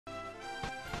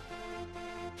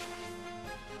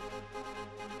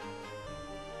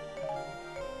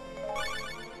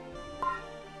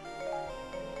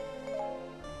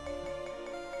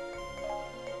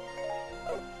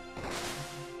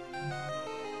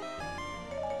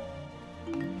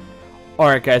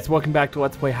Alright guys, welcome back to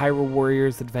Let's Play Hyrule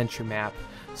Warriors Adventure Map.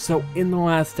 So in the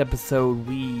last episode,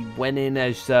 we went in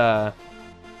as, well,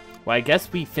 I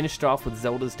guess we finished off with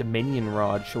Zelda's Dominion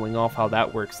Rod, showing off how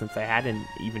that works since I hadn't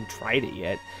even tried it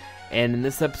yet. And in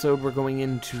this episode, we're going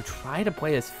in to try to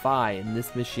play as Fi in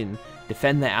this mission,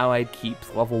 Defend the Allied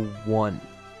Keeps Level 1.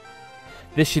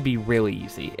 This should be really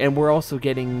easy, and we're also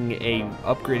getting a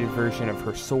upgraded version of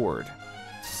her sword.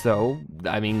 So,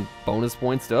 I mean, bonus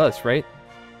points to us, right?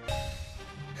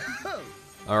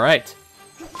 Alright.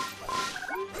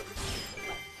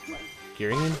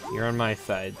 Gearing, you're on my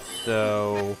side,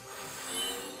 so...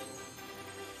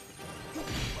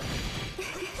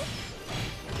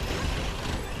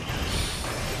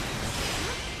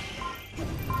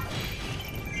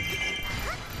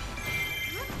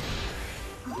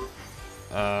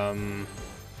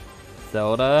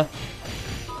 Zelda?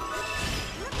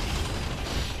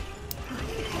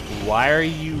 Why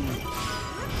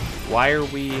are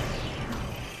we...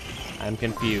 I'm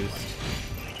confused.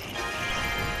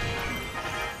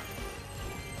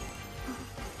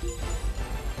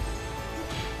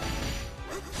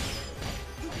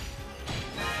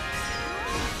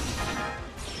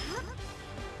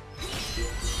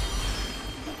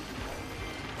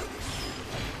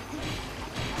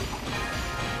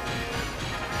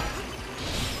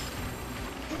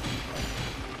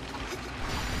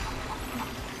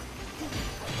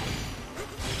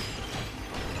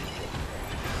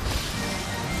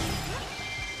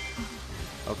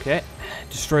 Okay,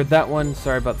 destroyed that one.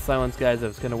 Sorry about the silence, guys. I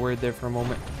was kind of worried there for a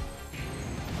moment.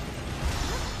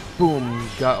 Boom,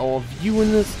 got all of you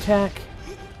in this attack.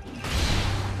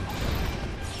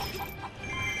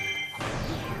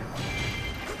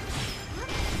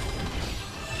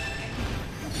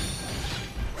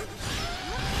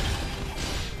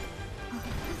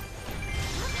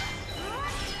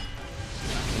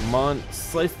 Come on,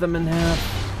 slice them in half.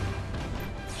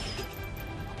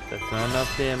 That's not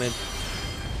enough damage.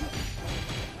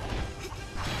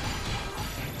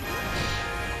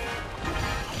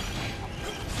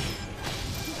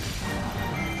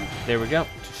 There we go.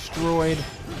 Destroyed.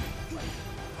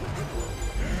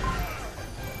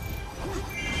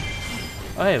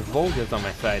 Oh, I have Volga's on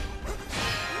my side.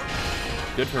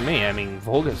 Good for me. I mean,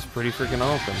 Volga's pretty freaking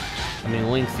awesome. I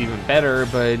mean, Link's even better,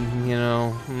 but, you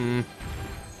know...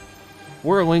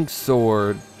 We're Link's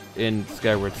sword in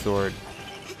Skyward Sword.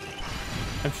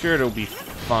 I'm sure it'll be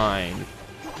fine.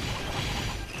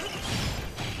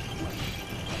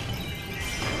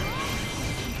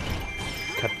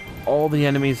 All the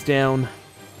enemies down.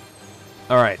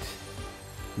 Alright.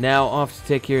 Now off to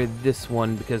take care of this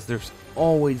one because there's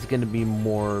always going to be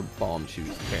more bomb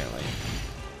shoes apparently.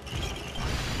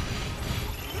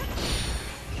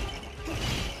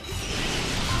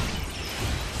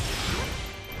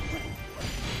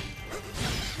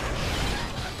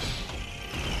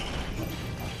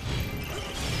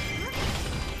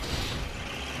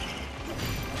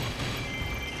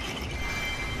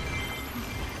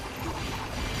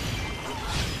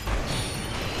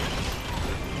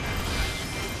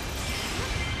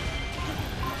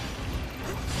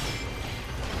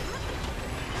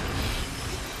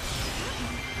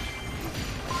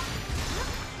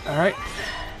 Alright,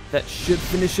 that should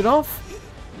finish it off.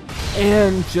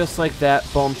 And just like that,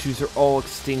 bomb shoes are all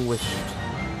extinguished.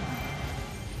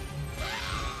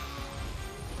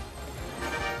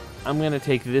 I'm going to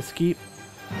take this keep,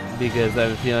 because I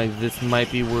have a feeling this might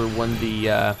be where one of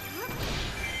the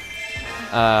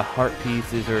heart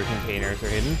pieces or containers are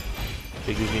hidden.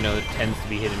 Because, you know, it tends to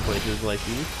be hidden places like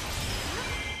these.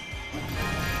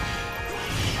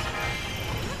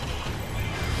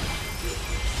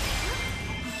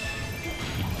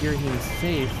 Here he's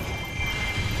safe,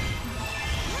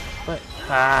 but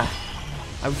I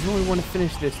really want to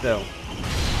finish this though.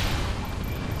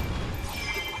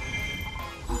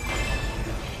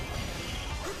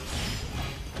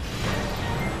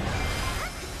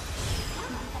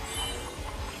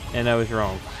 And I was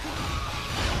wrong.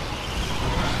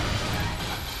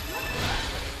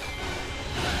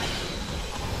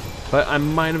 But I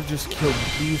might have just killed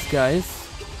these guys.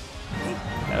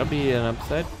 That'll be an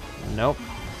upside. Nope.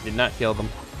 Did not kill them.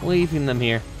 Leaving them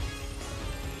here.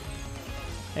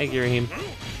 Hey, Girahim.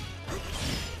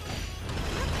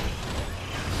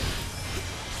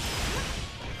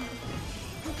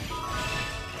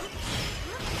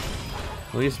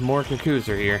 At least more cuckoos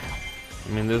are here. I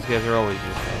mean, those guys are always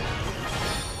useful.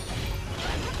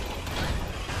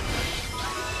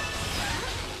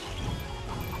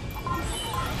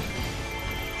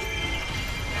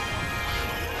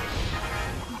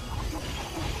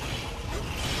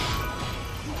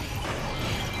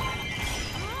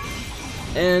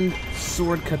 And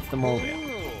sword cuts them all down.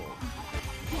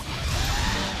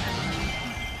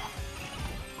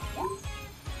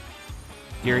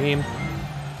 Girahim?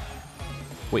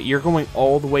 Wait, you're going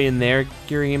all the way in there,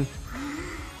 Girahim?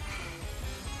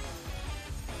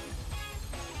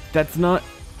 That's not...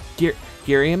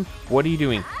 Girahim? What are you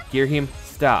doing? Girahim,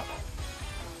 stop.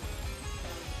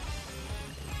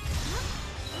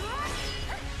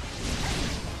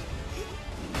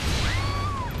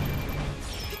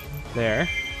 There.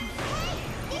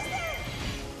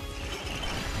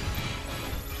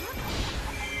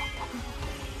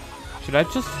 Should I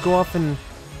just go off and...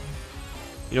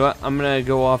 You know what? I'm gonna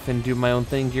go off and do my own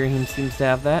thing. Girahim seems to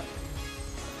have that.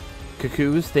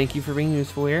 Cuckoos, thank you for being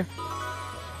useful here.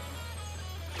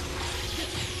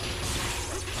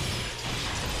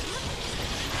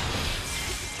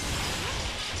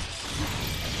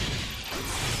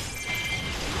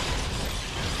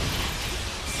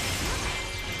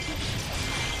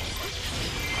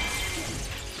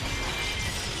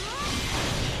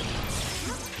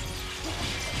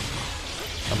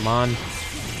 Come on.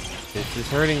 This is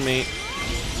hurting me.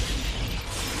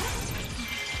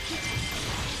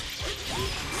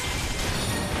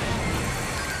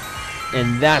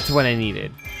 And that's what I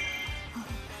needed.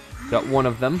 Got one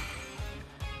of them.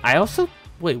 I also...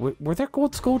 Wait, were there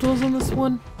gold Scoldrels on this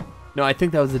one? No, I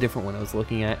think that was a different one I was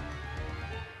looking at.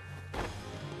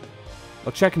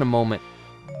 I'll check in a moment.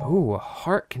 Ooh, a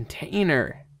heart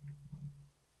container.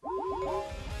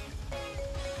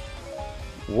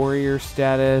 Warrior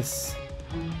status.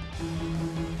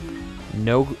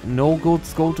 No gold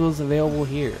Scoldrels available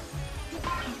here.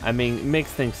 I mean, it makes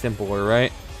things simpler,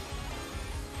 right?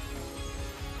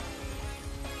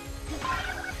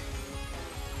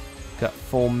 Got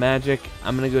full magic.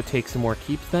 I'm gonna go take some more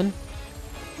keeps then.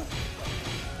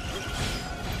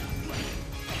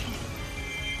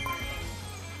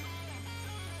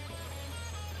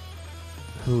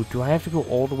 Ooh, do I have to go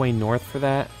all the way north for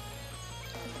that?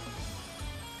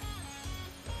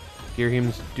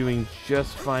 Girahim's doing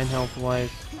just fine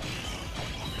health-wise.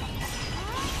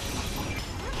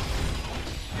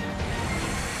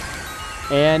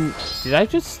 And did I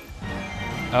just...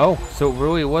 Oh, so it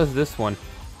really was this one.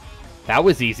 That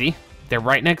was easy. They're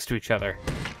right next to each other.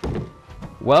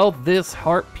 Well, this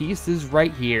heart piece is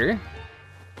right here.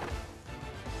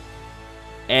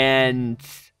 And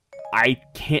I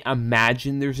can't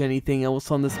imagine there's anything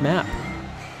else on this map.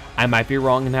 I might be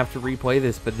wrong and have to replay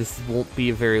this, but this won't be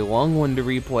a very long one to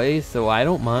replay, so I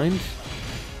don't mind.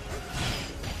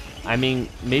 I mean,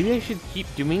 maybe I should keep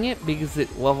doing it because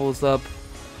it levels up...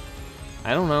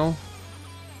 I don't know.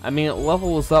 I mean, it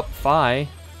levels up Phi.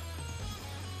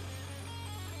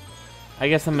 I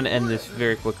guess I'm going to end this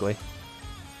very quickly.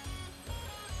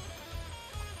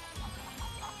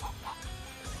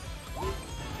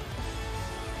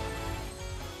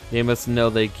 They must know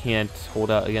they can't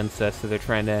hold out against us, so they're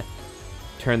trying to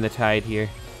turn the tide here.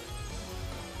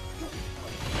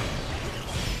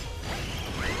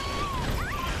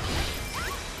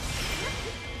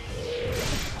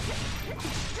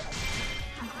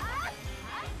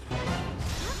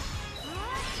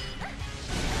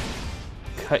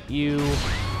 Cut you.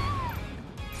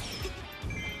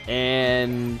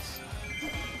 And...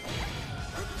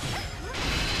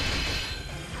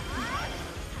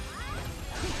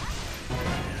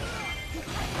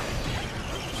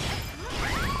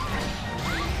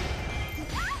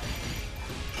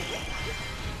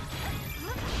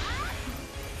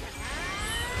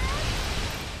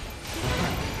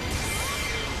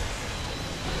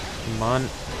 Come on.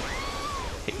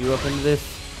 Hit you up into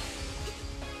this.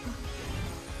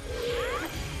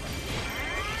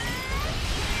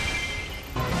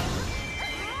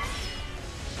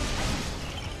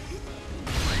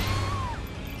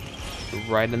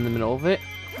 Right in the middle of it.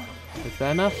 Was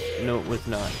that enough? No, it was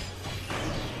not.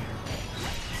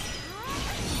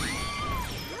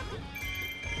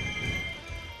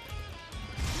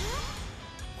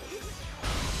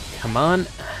 Come on.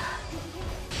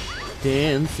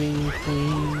 Dancing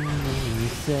Queen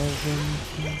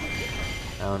 17.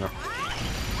 I don't know.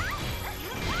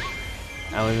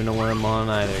 I don't even know where I'm on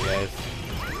either, guys.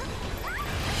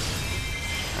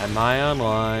 Am I on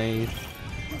live?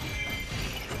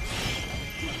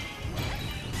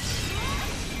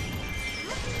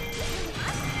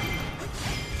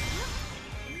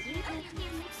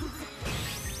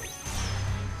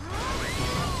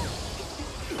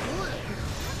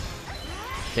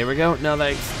 There we go. Now that I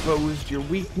exposed your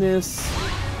weakness,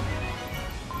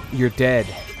 you're dead.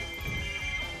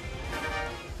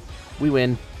 We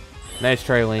win. Nice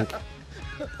try, Link.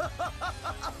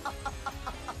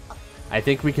 I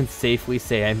think we can safely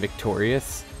say I'm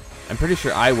victorious. I'm pretty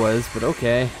sure I was, but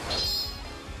okay.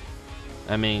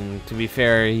 I mean, to be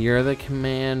fair, you're the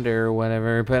commander or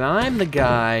whatever, but I'm the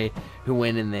guy who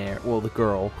went in there, well, the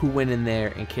girl, who went in there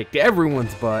and kicked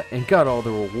everyone's butt and got all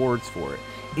the rewards for it,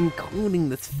 including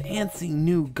this fancy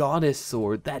new goddess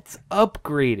sword that's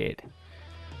upgraded.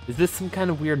 Is this some kind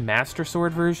of weird Master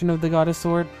Sword version of the goddess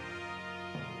sword?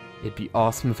 It'd be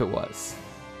awesome if it was.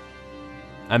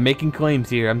 I'm making claims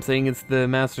here. I'm saying it's the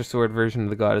Master Sword version of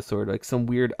the Goddess Sword, like some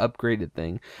weird upgraded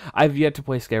thing. I've yet to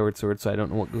play Skyward Sword, so I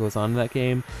don't know what goes on in that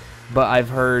game. But I've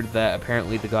heard that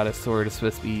apparently the Goddess Sword is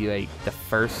supposed to be like the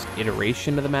first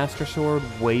iteration of the Master Sword,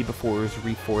 way before it was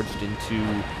reforged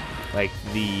into like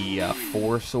the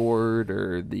Four Sword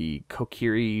or the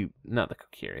Kokiri, not the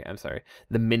Kokiri, I'm sorry,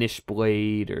 the Minish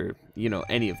Blade, or, you know,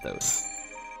 any of those.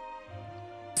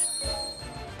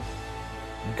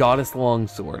 Goddess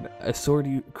Longsword, a sword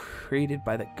created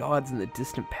by the gods in the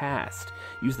distant past.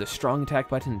 Use the strong attack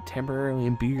button to temporarily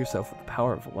imbue yourself with the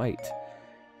power of light.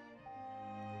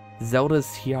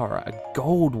 Zelda's Tiara, a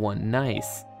gold one,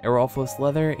 nice. Erolphos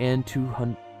leather and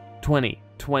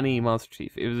 20 Monster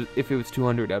Chief. If it was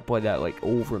 200, I'd play that like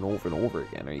over and over and over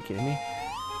again. Are you kidding me?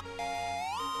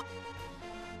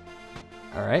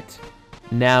 Alright.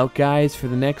 Now, guys, for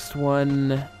the next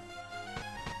one...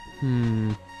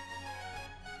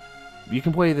 You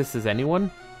can play this as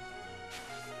anyone?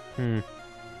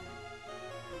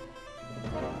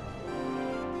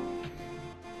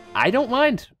 I don't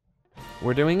mind.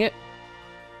 We're doing it.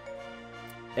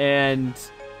 And...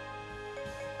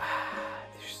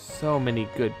 there's so many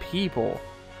good people.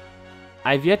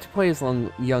 I've yet to play as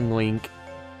Young Link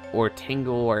or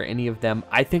Tingle or any of them.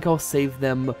 I think I'll save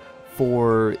them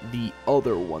for the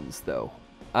other ones, though.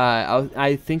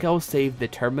 I think I'll save the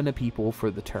Termina people for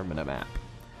the Termina map.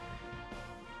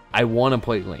 I want to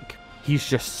play Link. He's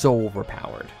just so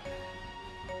overpowered.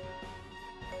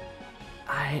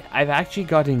 I've actually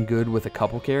gotten good with a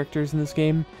couple characters in this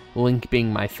game. Link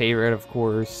being my favorite, of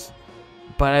course.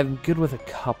 But I'm good with a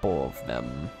couple of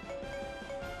them.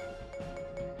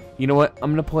 You know what?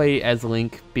 I'm going to play as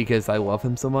Link because I love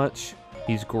him so much.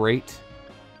 He's great.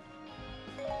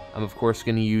 I'm, of course,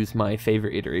 going to use my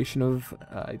favorite iteration of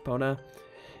Epona.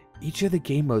 Each of the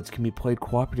game modes can be played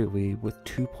cooperatively with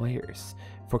 2 players.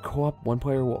 For co-op, one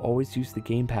player will always use the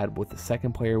gamepad, while the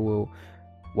second player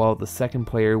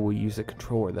will use a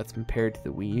controller that's been paired to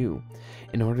the Wii U.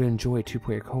 In order to enjoy a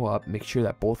 2-player co-op, make sure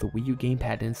that both the Wii U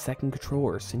gamepad and second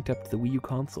controller are synced up to the Wii U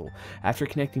console. After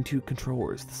connecting 2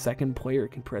 controllers, the second player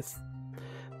can press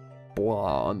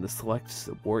blah on the select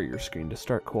warrior screen to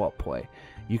start co-op play.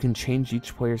 You can change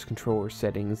each player's controller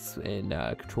settings and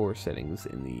controller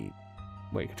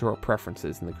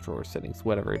preferences in the controller settings,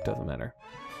 whatever, it doesn't matter.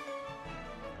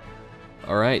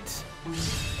 Alright.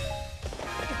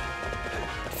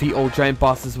 Defeat all giant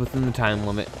bosses within the time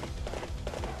limit.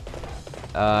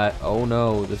 Oh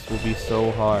no, this will be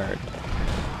so hard.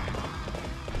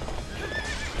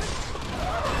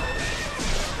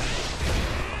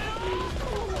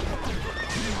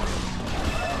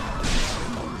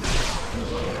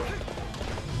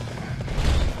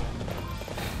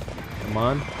 Come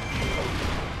on.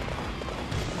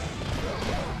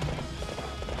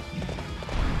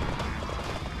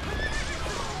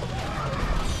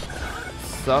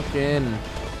 Suck in.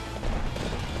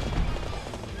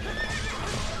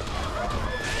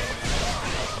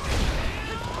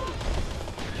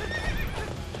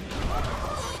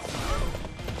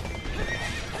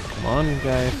 Come on,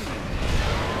 guys.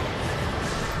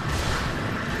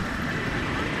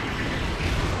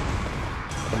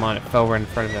 Come on, it fell right in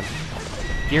front of him.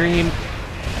 Gearing,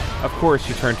 of course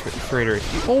you turn traitorous.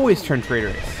 You always turn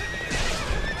traitorous.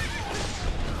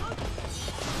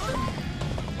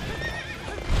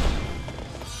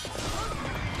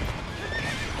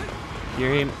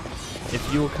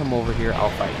 If you will come over here, I'll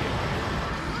fight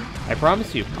you. I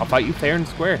promise you, I'll fight you fair and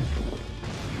square.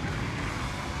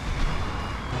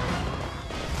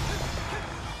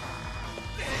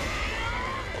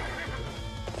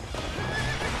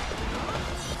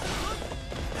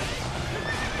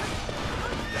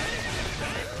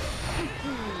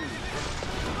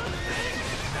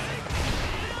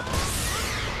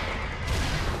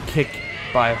 Kick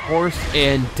by horse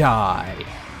and die.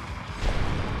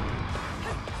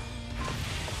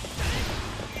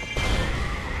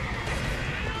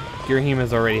 Girahim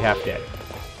is already half dead.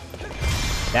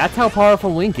 That's how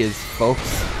powerful Link is, folks.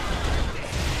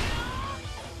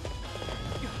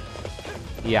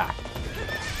 Yeah.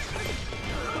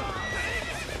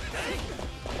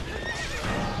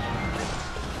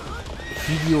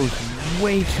 He deals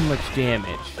way too much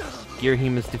damage.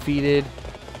 Girahim is defeated.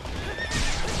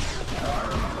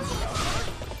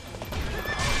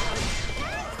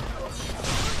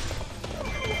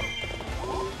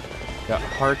 Got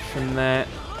hearts from that.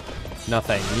 Not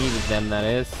that I needed them, that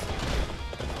is.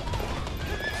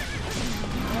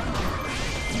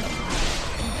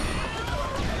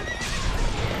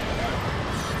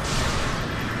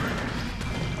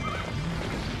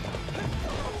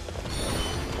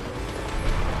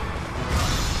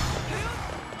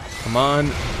 Come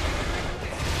on.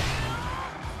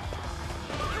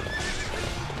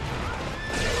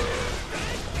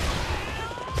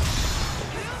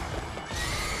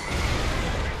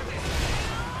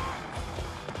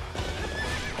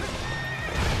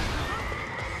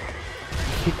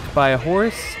 Kicked by a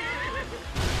horse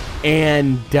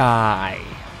and die.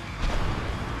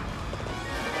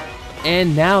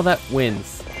 And now that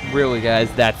wins. Really, guys,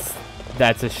 that's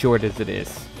as short as it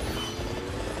is.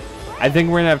 I think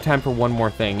we're gonna have time for one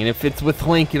more thing, and if it's with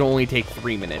Link, it'll only take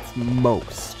 3 minutes,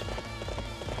 most.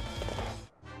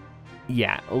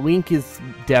 Yeah, Link is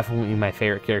definitely my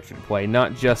favorite character to play,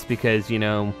 not just because, you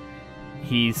know,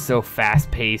 he's so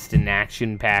fast-paced and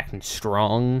action-packed and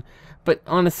strong, but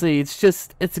honestly, it's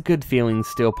a good feeling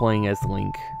still playing as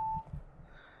Link.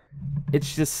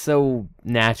 It's just so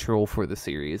natural for the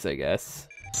series, I guess.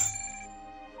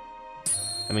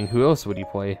 I mean, who else would you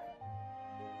play?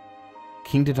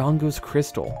 King Dodongo's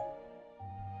Crystal,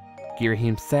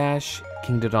 Girahim's Sash,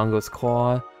 King Dodongo's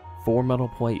Claw, 4 metal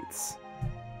plates.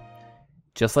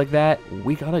 Just like that,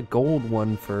 we got a gold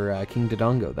one for King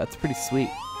Dodongo. That's pretty sweet.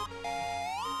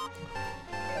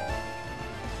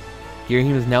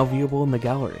 Girahim is now viewable in the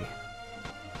gallery.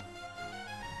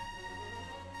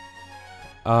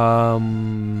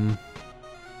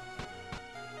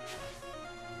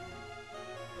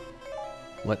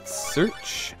 Let's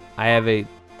search. I have a...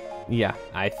 Yeah,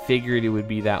 I figured it would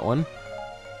be that one.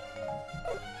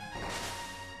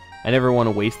 I never want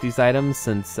to waste these items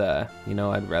since, you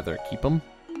know, I'd rather keep them.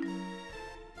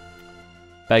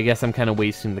 But I guess I'm kind of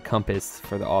wasting the compass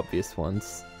for the obvious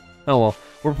ones. Oh well,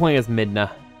 we're playing as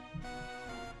Midna.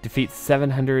 Defeat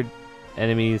 700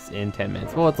 enemies in 10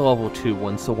 minutes. Well, it's a level 2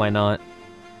 one, so why not?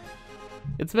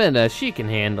 It's Midna, she can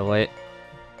handle it.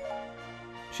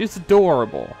 She's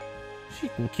adorable. She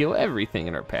can kill everything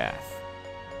in her path.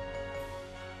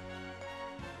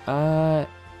 I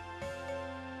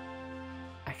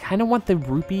kind of want the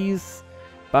rupees,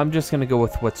 but I'm just gonna go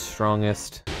with what's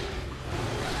strongest.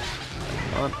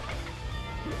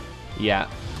 Yeah,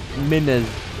 Midna's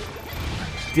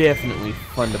definitely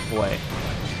fun to play.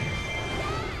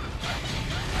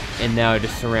 And now I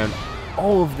just surround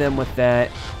all of them with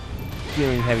that,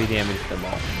 dealing heavy damage to them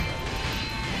all.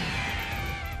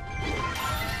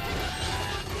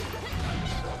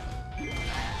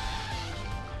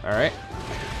 Alright.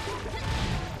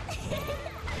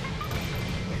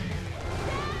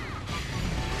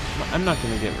 I'm not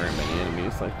gonna get very many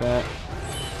enemies like that.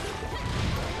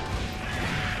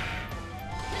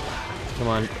 Come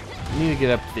on. I need to get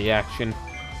up to the action.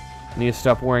 I need to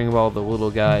stop worrying about all the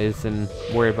little guys and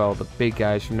worry about all the big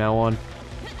guys from now on.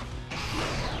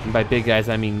 And by big guys,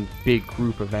 I mean big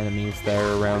group of enemies that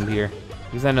are around here.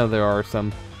 Because I know there are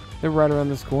some. They're right around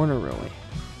this corner, really.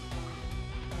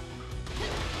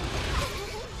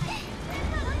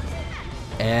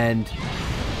 And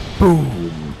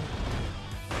boom!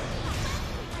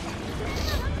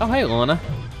 Oh, hey, Lana.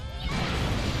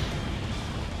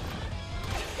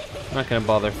 I'm not gonna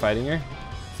bother fighting her,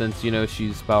 since, you know,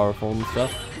 she's powerful and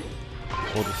stuff.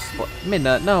 We'll just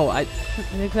Midna, no,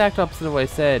 the exact opposite of what I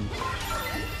said.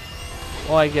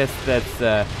 Well, I guess that's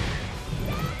a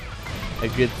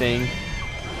good thing.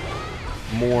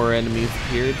 More enemies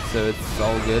appeared, so it's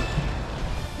all good.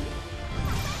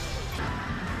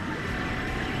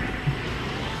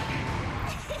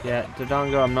 Yeah,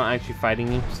 Dodongo, I'm not actually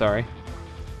fighting you, sorry.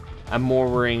 I'm more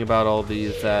worrying about all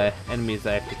these enemies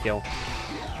I have to kill.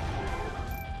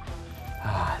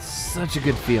 Ah, such a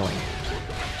good feeling.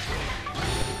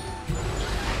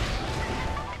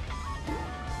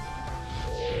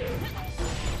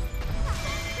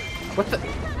 What the?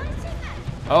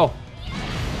 Oh.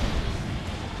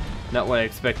 Not what I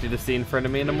expected to see in front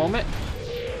of me in a moment.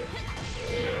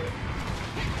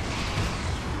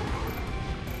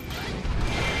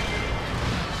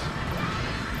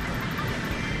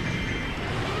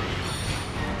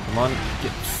 Come on,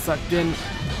 get sucked in.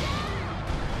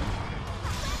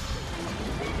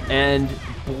 And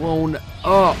blown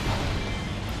up.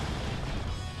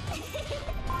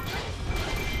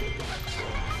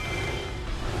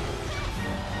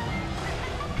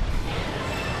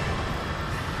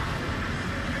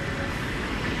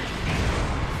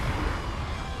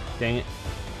 Dang it.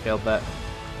 Failed that.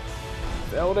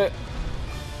 Failed it.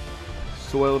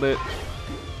 Soiled it.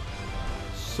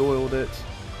 Soiled it.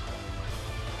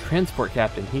 transport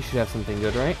captain. He should have something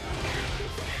good, right?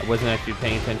 I wasn't actually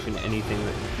paying attention to anything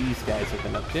that these guys have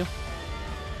been up to.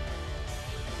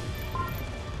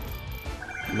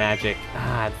 Magic.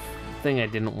 Ah, the thing I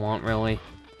didn't want, really.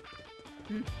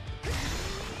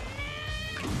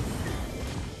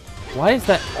 Why is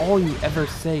that all you ever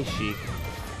say, Sheik?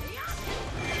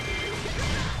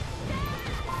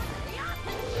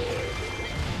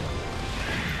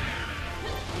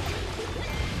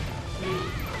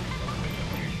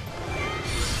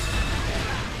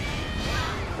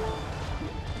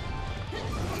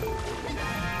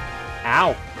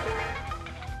 Ow!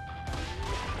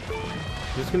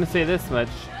 Just gonna say this much.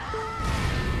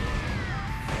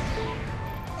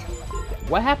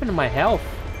 What happened to my health?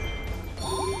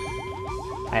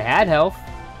 I had health,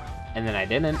 and then I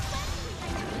didn't.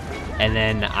 And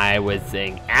then I was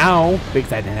saying, ow,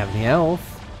 because I didn't have any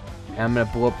health. And I'm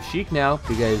gonna blow up Sheik now,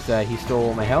 because he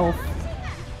stole my health.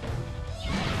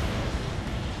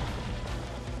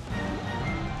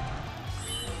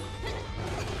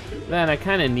 Then I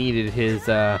kind of needed his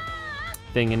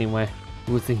thing anyway.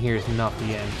 Losing here is not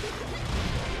the end.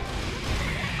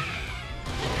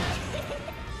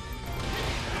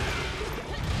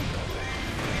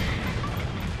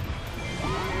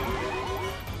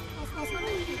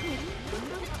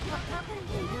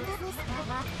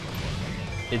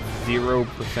 It's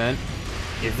 0%.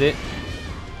 Is it?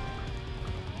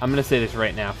 I'm gonna say this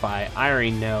right now, Fi. I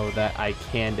already know that I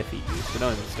can defeat you, so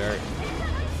don't even start.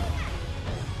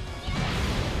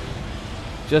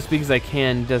 Just because I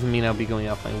can doesn't mean I'll be going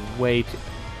off my way to...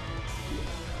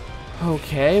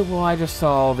 Okay, well I just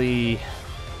saw the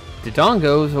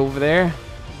Dodongos over there.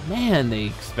 Man, they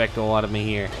expect a lot of me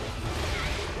here.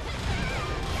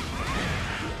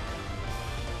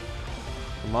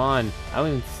 Come on. I don't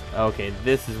even... Okay,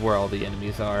 this is where all the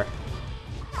enemies are.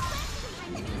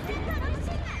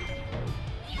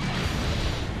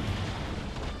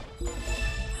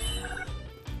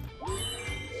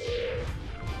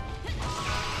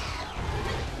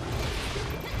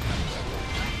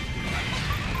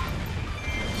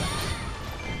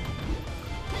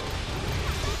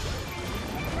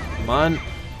 Come on.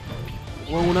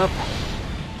 Blown up.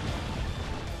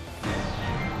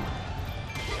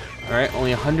 Alright,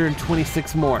 only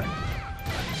 126 more.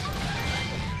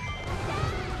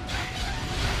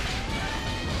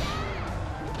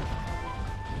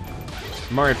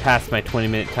 I'm already past my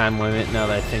 20-minute time limit now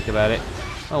that I think about it.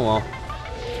 Oh well.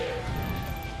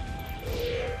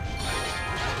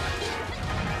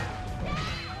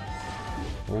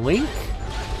 Link?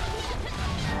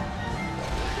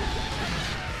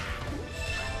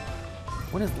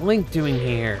 What is Link doing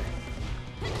here?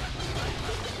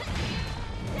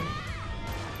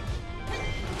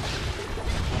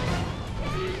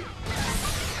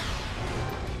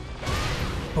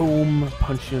 Boom!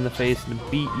 Punch you in the face to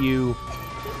beat you.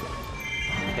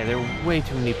 Okay, there are way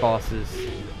too many bosses.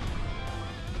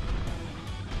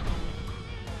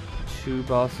 2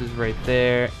 bosses right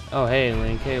there. Oh, hey,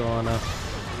 Link. Hey, Lana.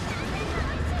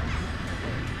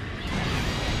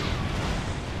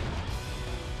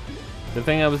 Good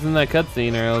thing I was in that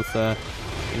cutscene, or else,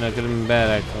 you know, it could have been bad,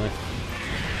 actually.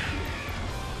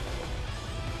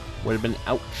 Would have been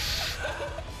ouch.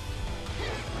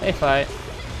 Hey, fight.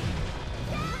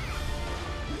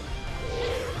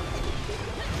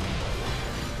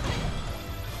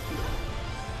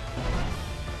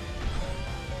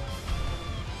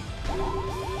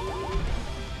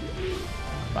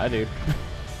 Bye, dude.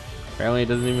 Apparently, he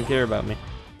doesn't even care about me.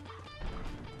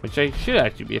 Which I should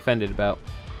actually be offended about.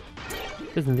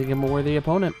 Doesn't think I'm a worthy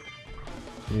opponent.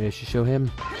 Maybe I should show him.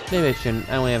 Maybe I shouldn't.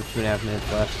 I only have 2.5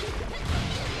 minutes left.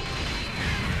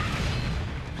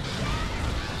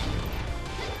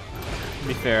 To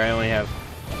be fair, I only have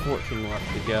 14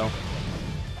 left to go.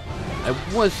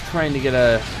 I was trying to get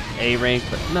a A rank,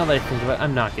 but now that I think about it,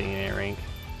 I'm not getting an A rank.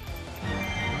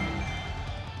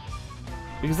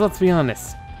 Because let's be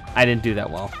honest, I didn't do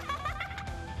that well.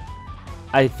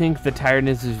 I think the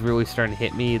tiredness is really starting to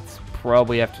hit me. It's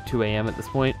probably after 2 AM at this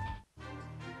point.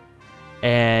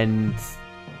 And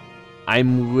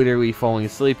I'm literally falling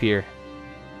asleep here.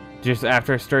 Just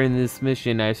after starting this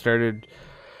mission, I started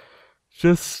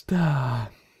just, I'm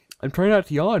trying not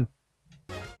to yawn.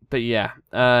 But yeah,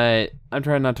 I'm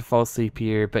trying not to fall asleep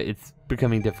here, but it's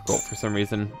becoming difficult for some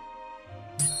reason.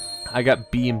 I got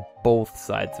B in both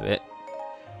sides of it.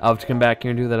 I'll have to come back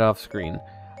here and do that off screen.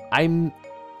 I'm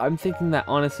thinking that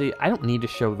honestly, I don't need to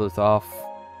show those off.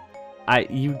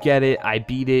 You get it, I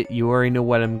beat it, you already know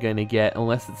what I'm gonna get,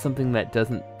 unless it's something that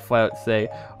doesn't flat out say,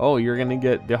 oh, you're gonna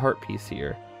get the heart piece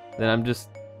here. Then I'm just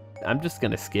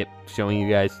gonna skip showing you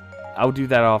guys. I'll do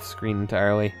that off screen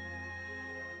entirely.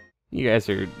 You guys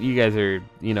are,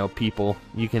 you know, people.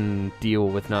 You can deal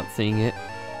with not seeing it.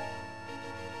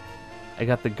 I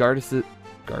got the goddess's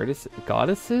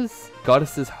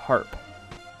harp.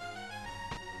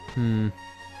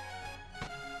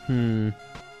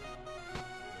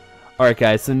 Alright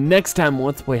guys, so next time on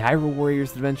Let's Play Hyrule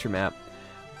Warriors Adventure Map,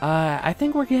 I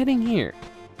think we're heading here.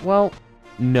 Well,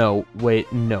 no,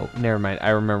 wait, no, never mind, I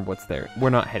remember what's there. We're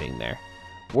not heading there.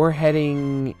 We're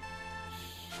heading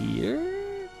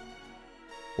here?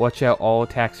 Watch out, all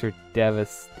attacks are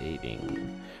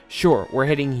devastating. Sure, we're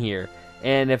heading here.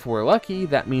 And if we're lucky,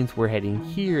 that means we're heading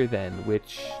here then,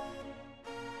 which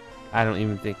I don't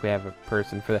even think we have a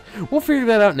person for that. We'll figure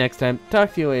that out next time.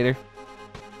 Talk to you later.